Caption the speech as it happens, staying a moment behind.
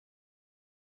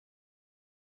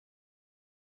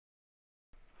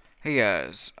Hey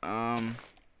guys,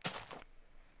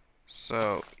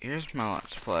 so here's my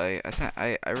let's play.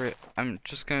 I'm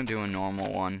just gonna do a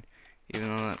normal one,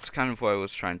 even though that's kind of what I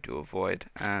was trying to avoid.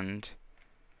 And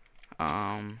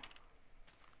um,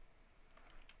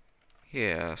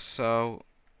 yeah. So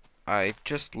I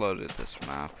just loaded this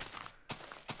map.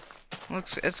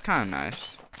 It's kind of nice.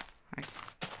 I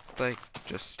like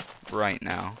just right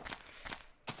now.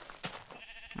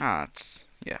 Yeah.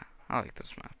 I like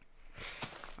this map.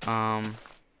 Now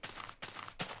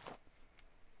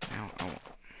I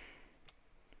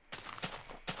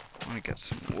want to get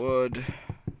some wood.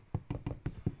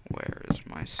 Where is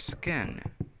my skin?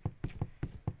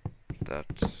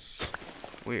 That's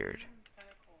weird.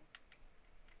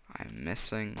 I'm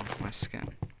missing my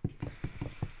skin.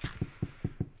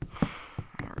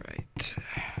 Alright.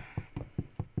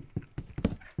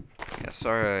 Yeah,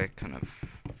 sorry I kind of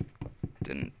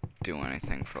didn't do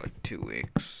anything for like 2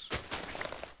 weeks.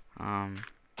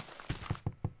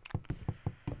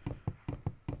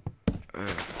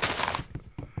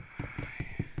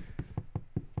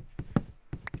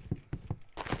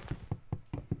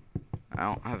 I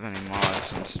don't have any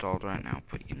mods installed right now,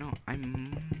 but you know, I don't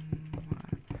know.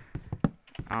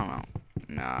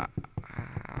 Nah,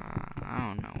 I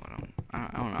don't know what I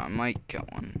don't know. I might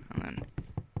get one and then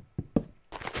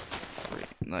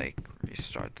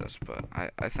restart this, but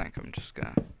I think I'm just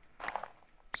gonna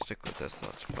stick with this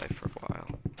let's play for a while.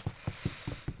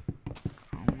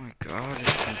 Oh my god,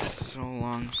 it's been so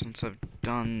long since I've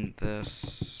done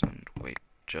this. And wait,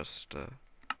 just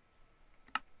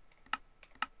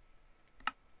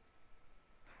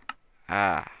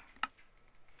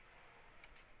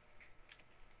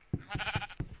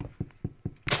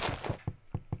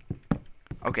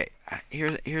Okay,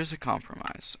 here's a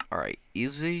compromise. Alright,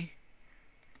 easy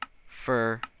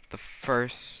for the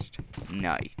first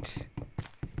night.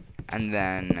 And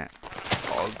then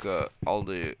I'll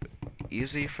do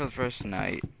easy for the first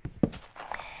night,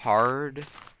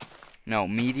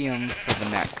 medium for the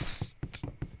next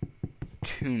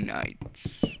 2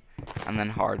 nights, and then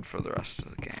hard for the rest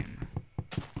of the game.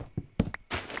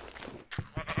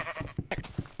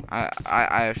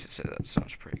 I have to say that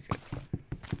sounds pretty good.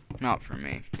 Not for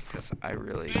me, because I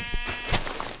really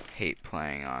hate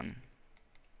playing on...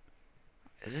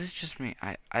 Is it just me?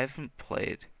 I haven't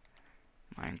played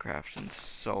Minecraft in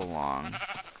so long.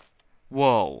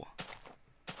 Whoa.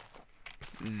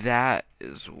 That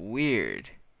is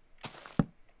weird.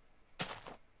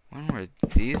 When were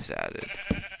these added?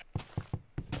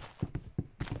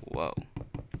 Whoa.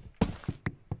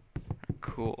 They're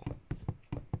cool.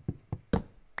 Oh,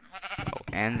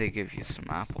 and they give you some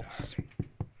apples.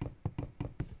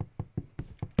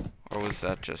 Or was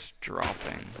that just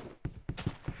dropping?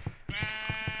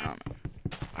 I don't know.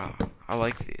 Oh, I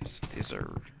like these. These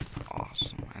are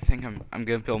awesome. I think I'm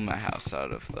gonna build my house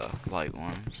out of the light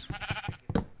ones.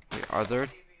 Wait, are there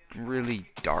really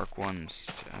dark ones?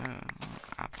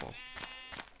 Apple.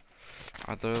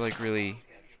 Are there like really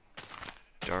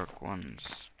dark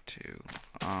ones too?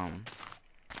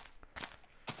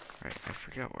 Right, I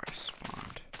forget where I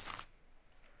spawned.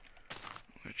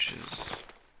 Which is...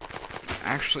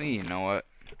 Actually, you know what?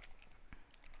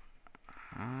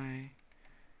 I'm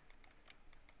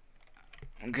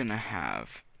gonna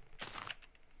have...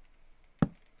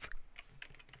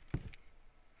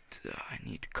 I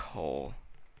need coal.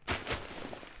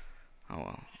 Oh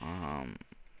well,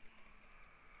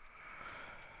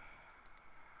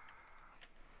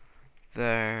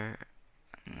 there,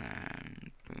 and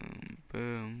then boom,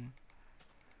 boom,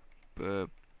 boop,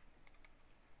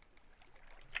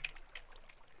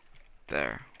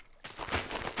 there.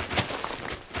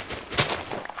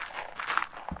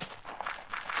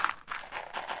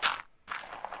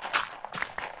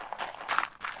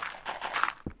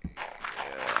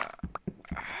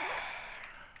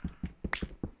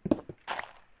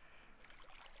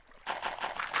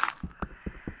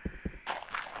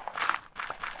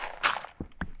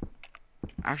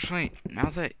 Actually, now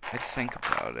that I think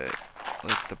about it,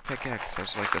 like the pickaxe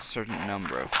has like a certain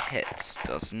number of hits,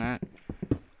 doesn't it?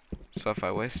 So if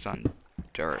I waste on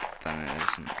dirt, then it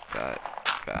isn't that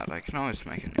bad. I can always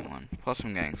make a new one. Plus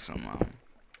I'm getting some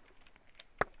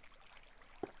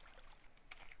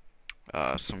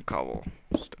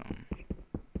cobblestone.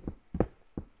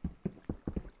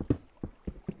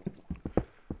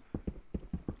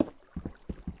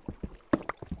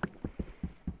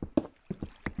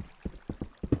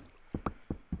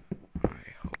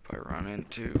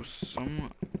 Into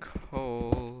some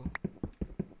coal.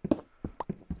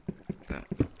 That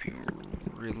would be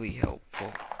really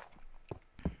helpful.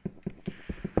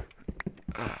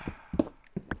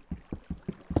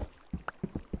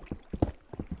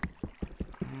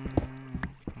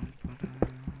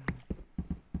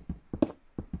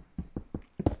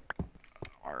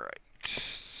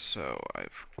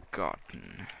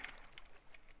 forgotten.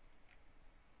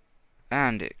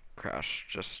 And it crashed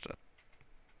just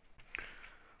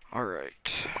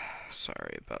alright.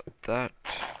 Sorry about that.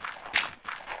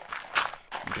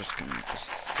 I'm just gonna make the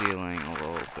ceiling a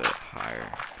little bit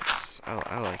higher.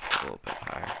 I like it a little bit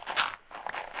higher.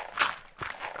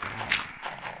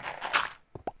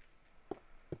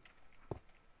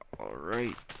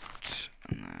 Alright.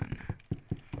 And then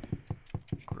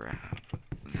grab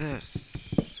this.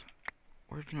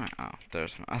 Where's my... Oh,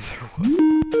 there's my other wood.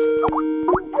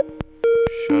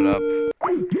 Shut up.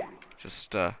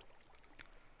 Just a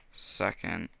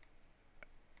second.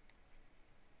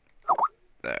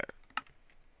 There.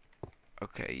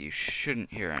 Okay, you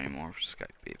shouldn't hear any more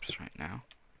Skype beeps right now.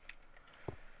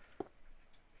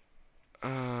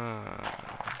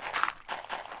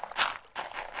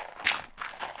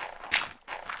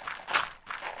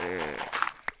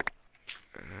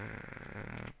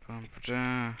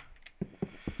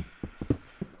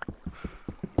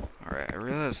 Alright, I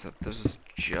realize that this is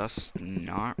just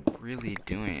not really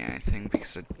doing anything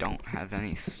because I don't have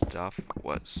any stuff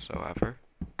whatsoever.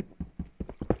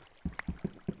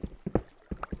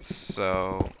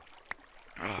 So,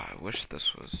 I wish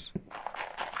this was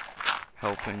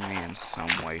helping me in some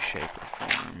way, shape, or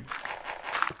form.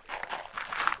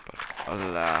 But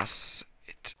alas,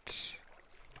 it...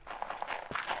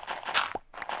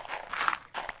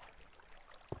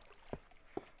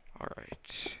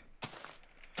 Alright.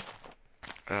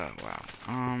 Oh, wow.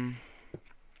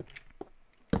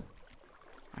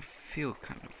 I feel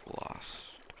kind of lost.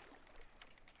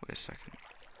 Wait a second.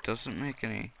 Doesn't make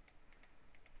any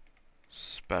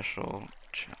special...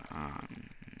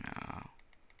 no.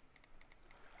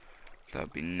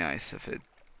 That'd be nice if it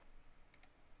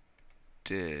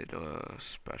did a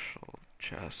special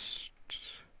chest.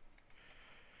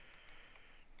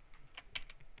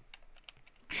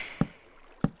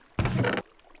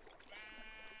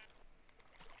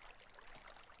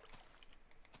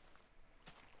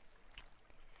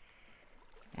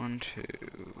 One, two,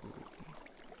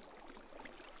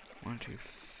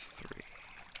 three.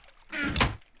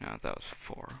 No, that was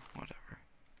 4. Whatever.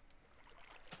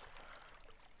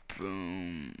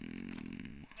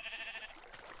 Boom.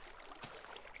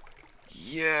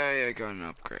 Yay, I got an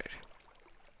upgrade.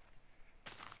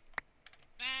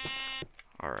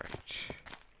 Alright.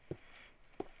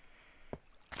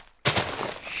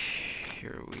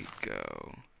 Here we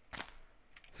go.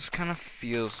 This kind of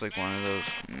feels like one of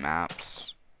those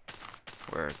maps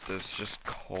where there's just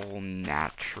coal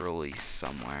naturally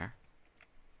somewhere.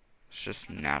 It's just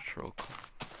natural coal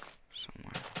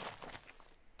somewhere.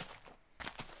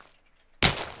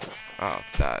 Oh,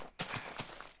 that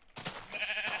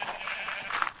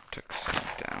took some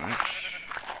damage.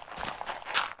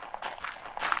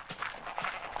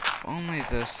 If only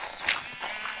this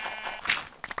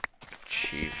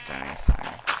achieved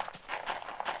anything.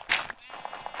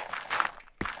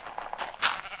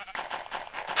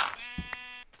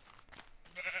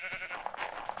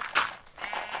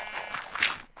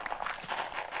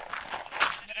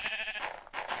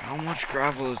 How much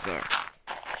gravel is there?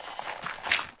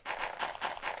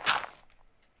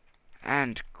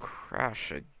 And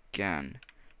crash again.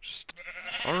 Just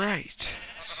alright.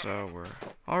 So we're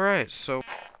alright, so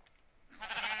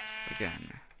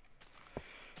again.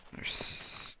 There's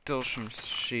still some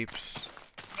sheeps.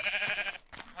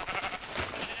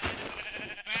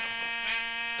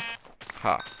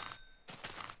 Ha.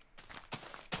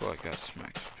 Cool, I got some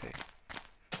XP.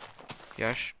 Yeah,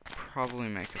 I should probably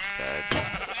make a bed.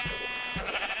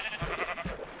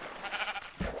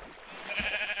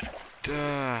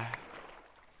 Duh.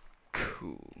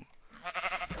 Cool.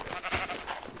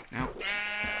 Now.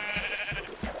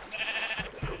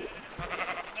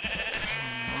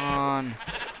 Come on.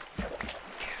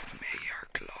 Give me your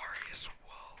glorious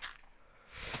wool.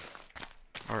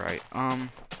 Alright, oh.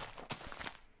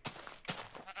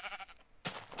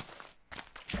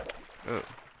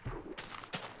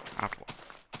 Apple.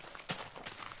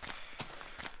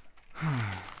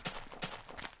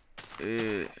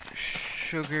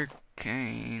 Sugar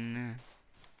cane.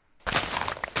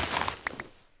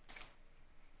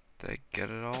 Did I get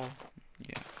it all?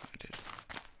 Yeah, I did.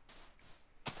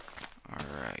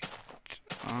 Alright.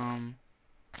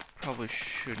 Probably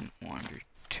shouldn't wander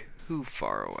too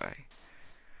far away.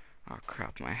 Oh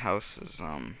crap, my house is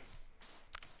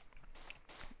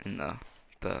in the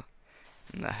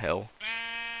hill.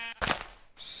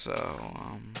 So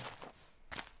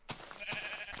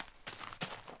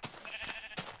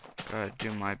gotta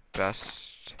do my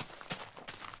best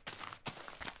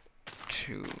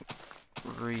to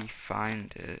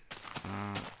find it.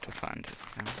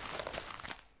 Yeah.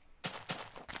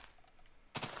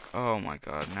 Oh my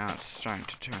god, now it's starting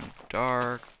to turn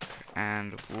dark,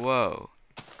 and whoa.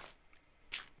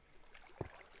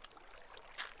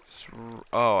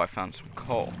 Oh, I found some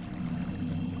coal.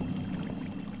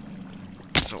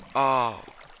 So, oh,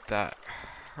 that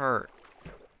hurt.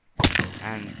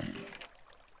 And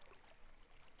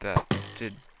that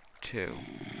did too.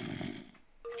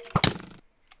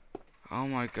 Oh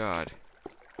my god.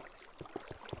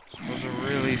 This was a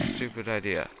really stupid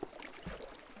idea.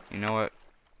 You know what?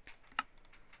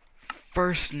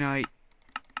 First night,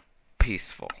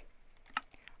 peaceful.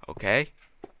 Okay?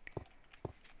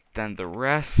 Then the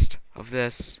rest of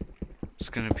this is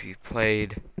gonna be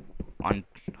played on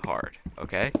hard,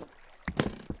 okay?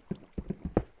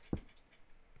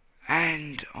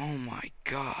 And, oh my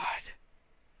god.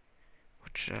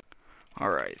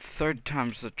 Alright, third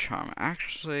time's the charm.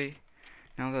 Actually,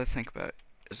 now that I think about it,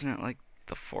 isn't it like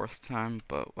the fourth time?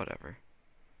 But whatever.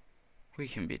 We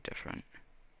can be different.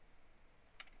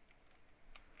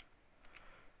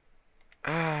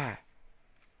 Ah!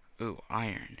 Ooh,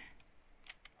 iron.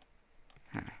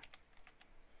 Huh.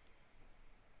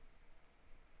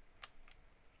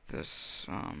 This,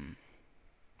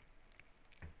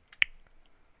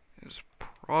 is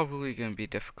probably gonna be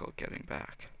difficult getting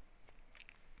back.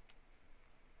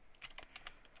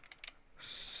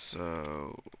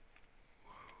 So,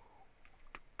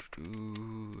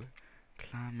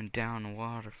 climbing down a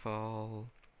waterfall.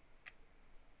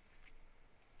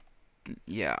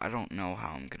 Yeah, I don't know how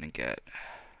I'm gonna get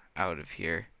out of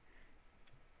here.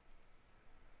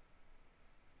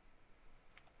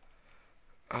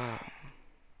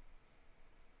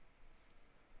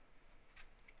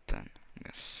 Then I'm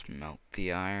gonna smelt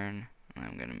the iron, and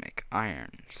I'm gonna make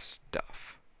iron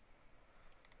stuff.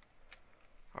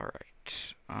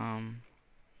 Alright, I'm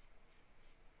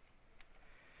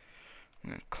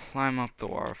gonna climb up the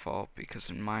waterfall, because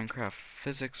in Minecraft,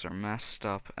 physics are messed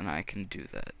up, and I can do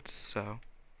that, so...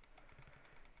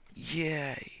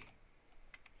 Yay!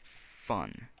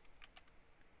 Fun.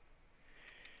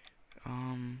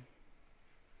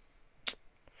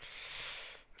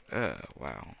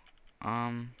 Wow.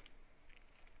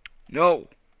 No!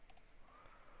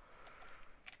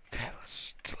 Okay,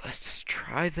 let's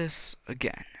try this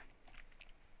again.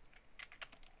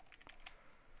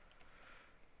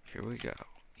 Here we go.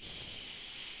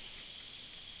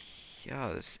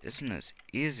 Yeah, this isn't as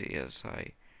easy as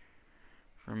I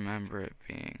remember it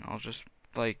being. I'll just,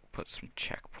 like, put some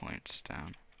checkpoints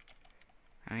down.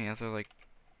 Any other, like,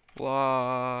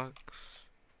 blocks?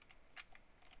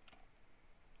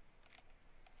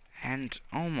 And,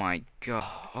 oh my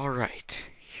god. Alright,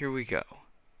 here we go.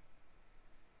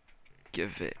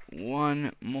 Give it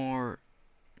one more.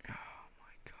 Oh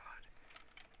my god.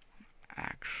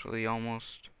 Actually,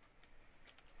 almost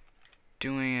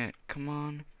doing it. Come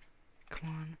on. Come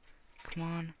on. Come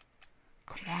on.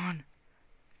 Come on.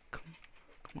 Come on.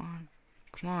 Come on.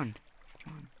 Come on.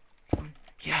 Come on.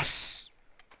 Yes!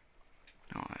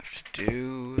 Now I have to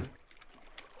do.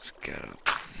 Let's get up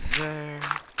there.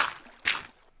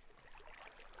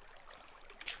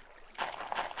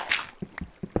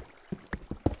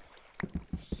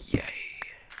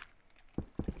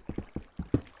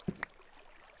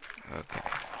 Okay,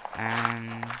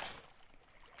 and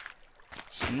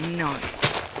it's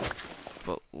nice,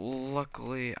 but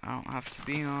luckily I don't have to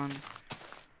be on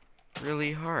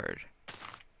really hard.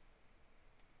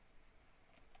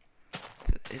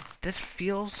 This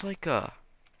feels like a,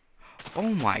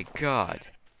 oh my god,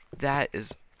 that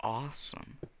is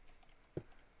awesome.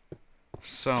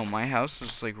 So my house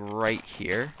is like right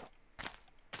here,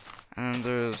 and then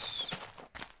there's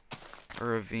a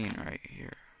ravine right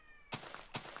here.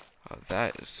 Oh,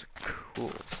 that is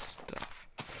cool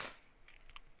stuff.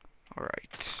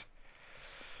 Alright.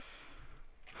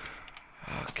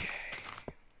 Okay.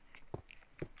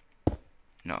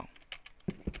 No.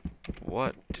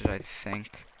 What did I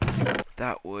think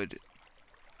that would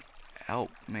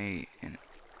help me in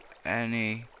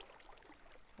any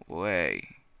way?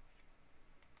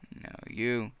 No,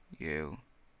 you.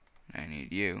 I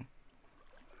need you.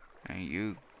 And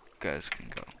you guys can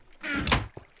go.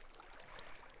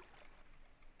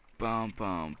 Bum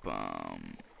bum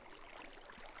bum.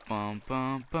 Bum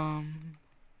bum bum.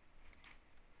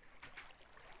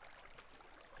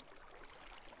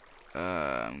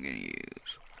 I'm gonna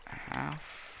use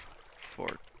half for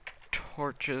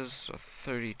torches, so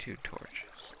 32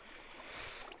 torches.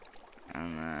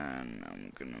 And then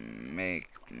I'm gonna make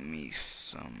me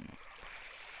some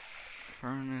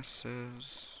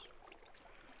furnaces.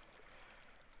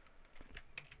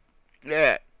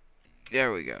 Yeah,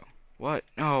 there we go. What?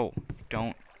 No,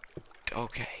 don't.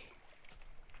 Okay.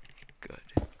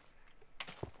 Good.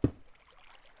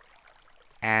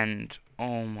 And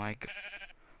oh my god.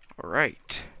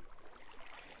 Alright.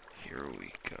 Here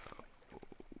we go.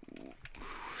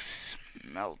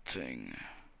 Smelting.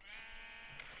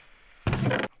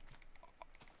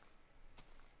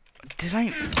 Did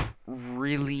I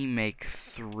really make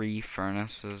 3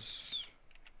 furnaces?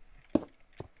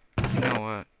 You know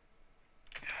what?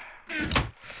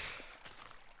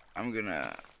 I'm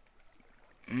gonna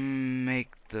make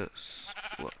this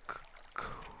look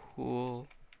cool.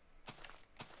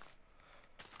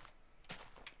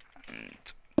 And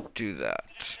do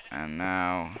that. And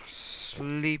now,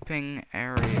 sleeping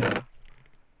area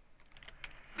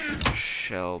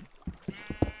shall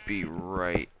be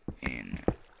right in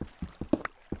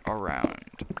around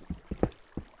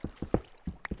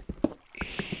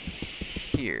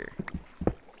here.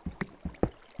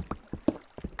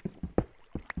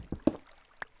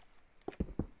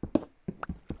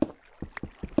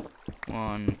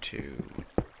 One, two,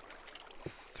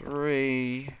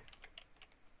 three.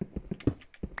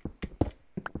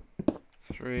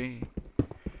 Alright,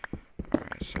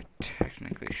 so I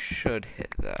technically should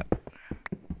hit that.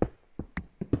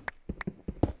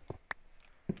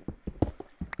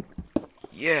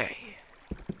 Yay!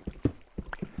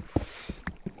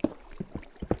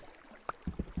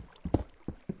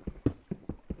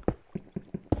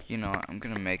 You know what, I'm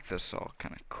gonna make this all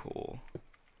kind of cool.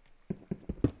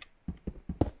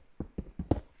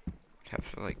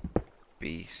 Have to like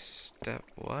be step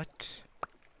what?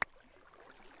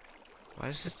 Why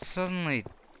does it suddenly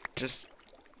just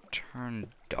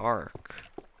turn dark?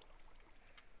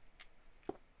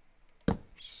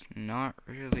 It's not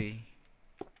really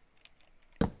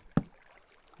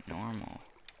normal.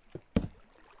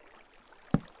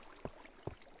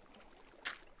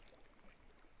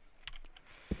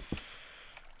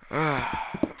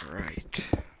 Right.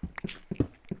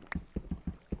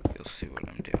 You'll see what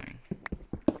I'm doing.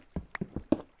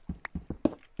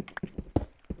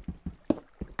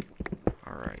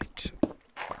 Alright.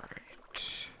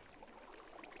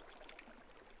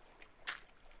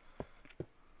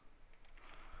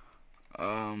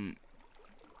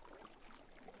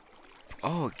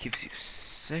 Oh, it gives you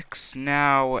 6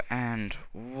 now, and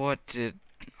what did...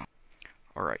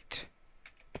 Alright.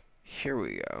 Here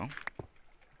we go.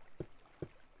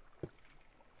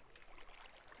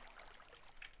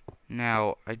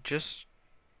 Now, I just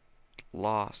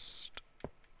lost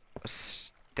a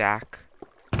stack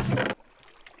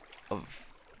of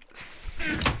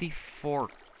 64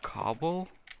 cobble,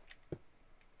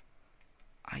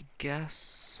 I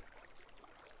guess,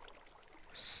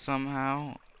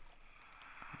 somehow.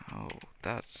 Oh,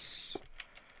 that's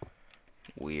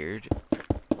weird.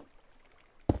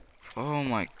 Oh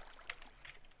my...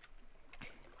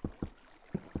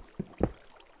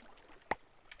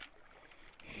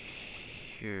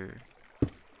 Here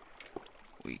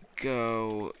we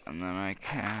go, and then I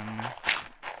can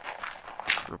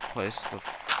replace the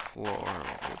floor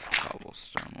with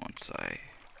cobblestone once I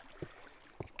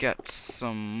get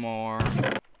some more.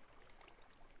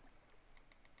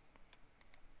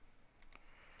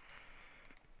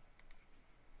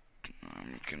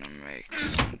 I'm gonna make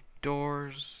some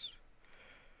doors.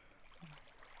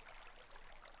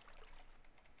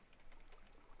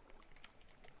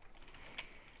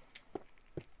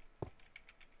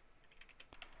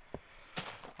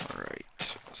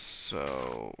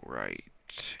 So, right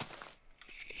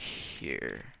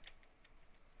here.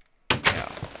 Yeah.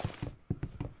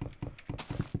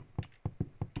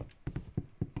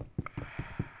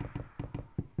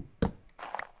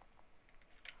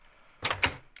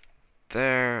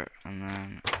 There, and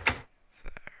then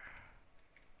there.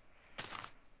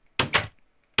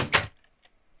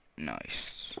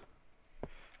 Nice.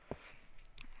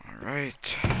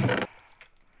 Alright.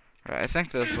 I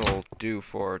think this will do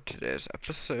for today's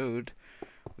episode.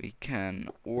 We can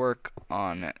work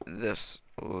on this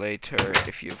later.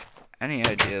 If you have any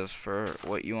ideas for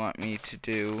what you want me to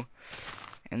do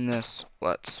in this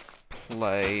Let's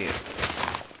Play,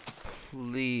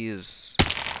 please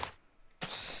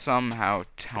somehow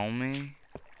tell me.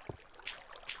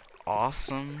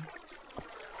 Awesome.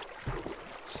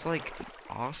 It's like an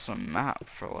awesome map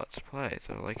for Let's Play.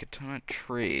 There are like a ton of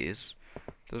trees.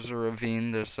 There's a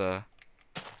ravine, there's a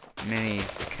mini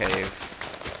cave.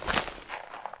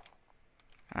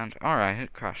 And alright,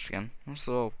 it crashed again. This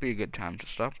will be a good time to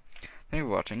stop. Thank you for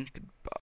watching. Goodbye.